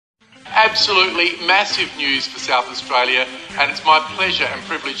absolutely massive news for South Australia, and it's my pleasure and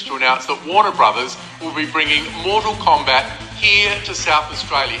privilege to announce that Warner Brothers will be bringing Mortal Kombat here to South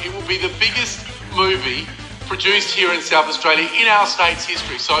Australia. It will be the biggest movie produced here in South Australia in our state's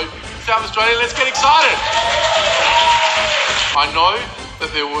history. So, South Australia, let's get excited. I know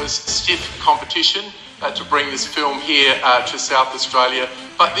that there was stiff competition to bring this film here to South Australia,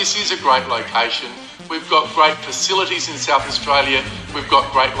 but this is a great location. We've got great facilities in South Australia. We've got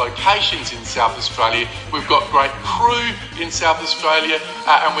great locations in South Australia. We've got great crew in South Australia,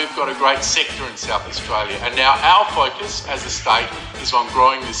 and we've got a great sector in South Australia. And now our focus as a state is on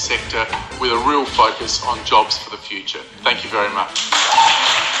growing this sector with a real focus on jobs for the future. Thank you very much.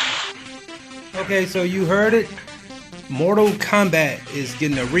 Okay, so you heard it. Mortal Kombat is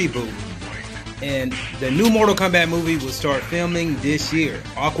getting a reboot. And the new Mortal Kombat movie will start filming this year.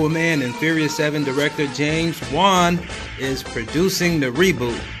 Aquaman and Furious 7 director James Wan is producing the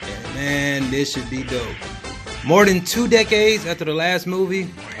reboot. And man, this should be dope. More than 2 decades after the last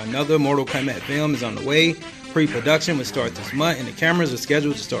movie, another Mortal Kombat film is on the way. Pre-production will start this month and the cameras are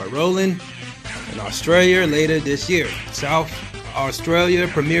scheduled to start rolling in Australia later this year. South Australia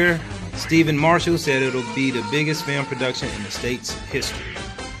Premier Stephen Marshall said it'll be the biggest film production in the state's history.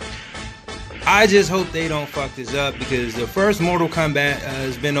 I just hope they don't fuck this up, because the first Mortal Kombat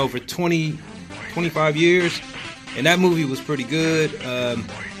has been over 25 years, and that movie was pretty good.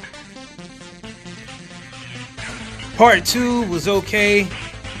 Part 2 was okay,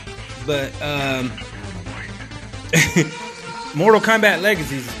 but Mortal Kombat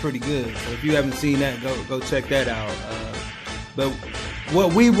Legacies is pretty good. So if you haven't seen that, go check that out. But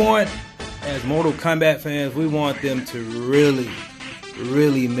what we want as Mortal Kombat fans, we want them to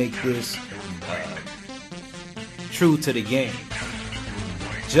really make this true to the game,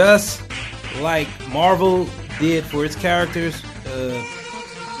 just like Marvel did for its characters.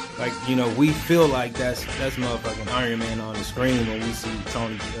 Like, you know, we feel like that's motherfucking Iron Man on the screen when we see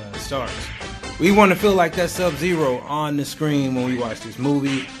Tony Stark. We want to feel like that's Sub-Zero on the screen when we watch this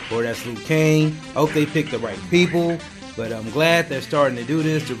movie, or that's Liu Kang. I hope they pick the right people, but I'm glad they're starting to do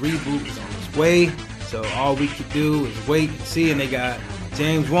this. The reboot is on its way, so all we can do is wait and see. And they got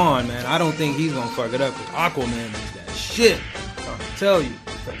James Wan, man. I don't think he's gonna fuck it up, because Aquaman is that shit. I tell you.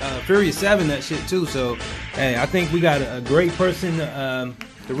 Furious 7, that shit too. So, hey, I think we got a great person to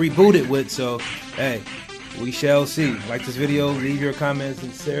reboot it with. So, hey, we shall see. Like this video, leave your comments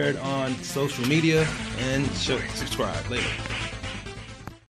and share it on social media, and subscribe later.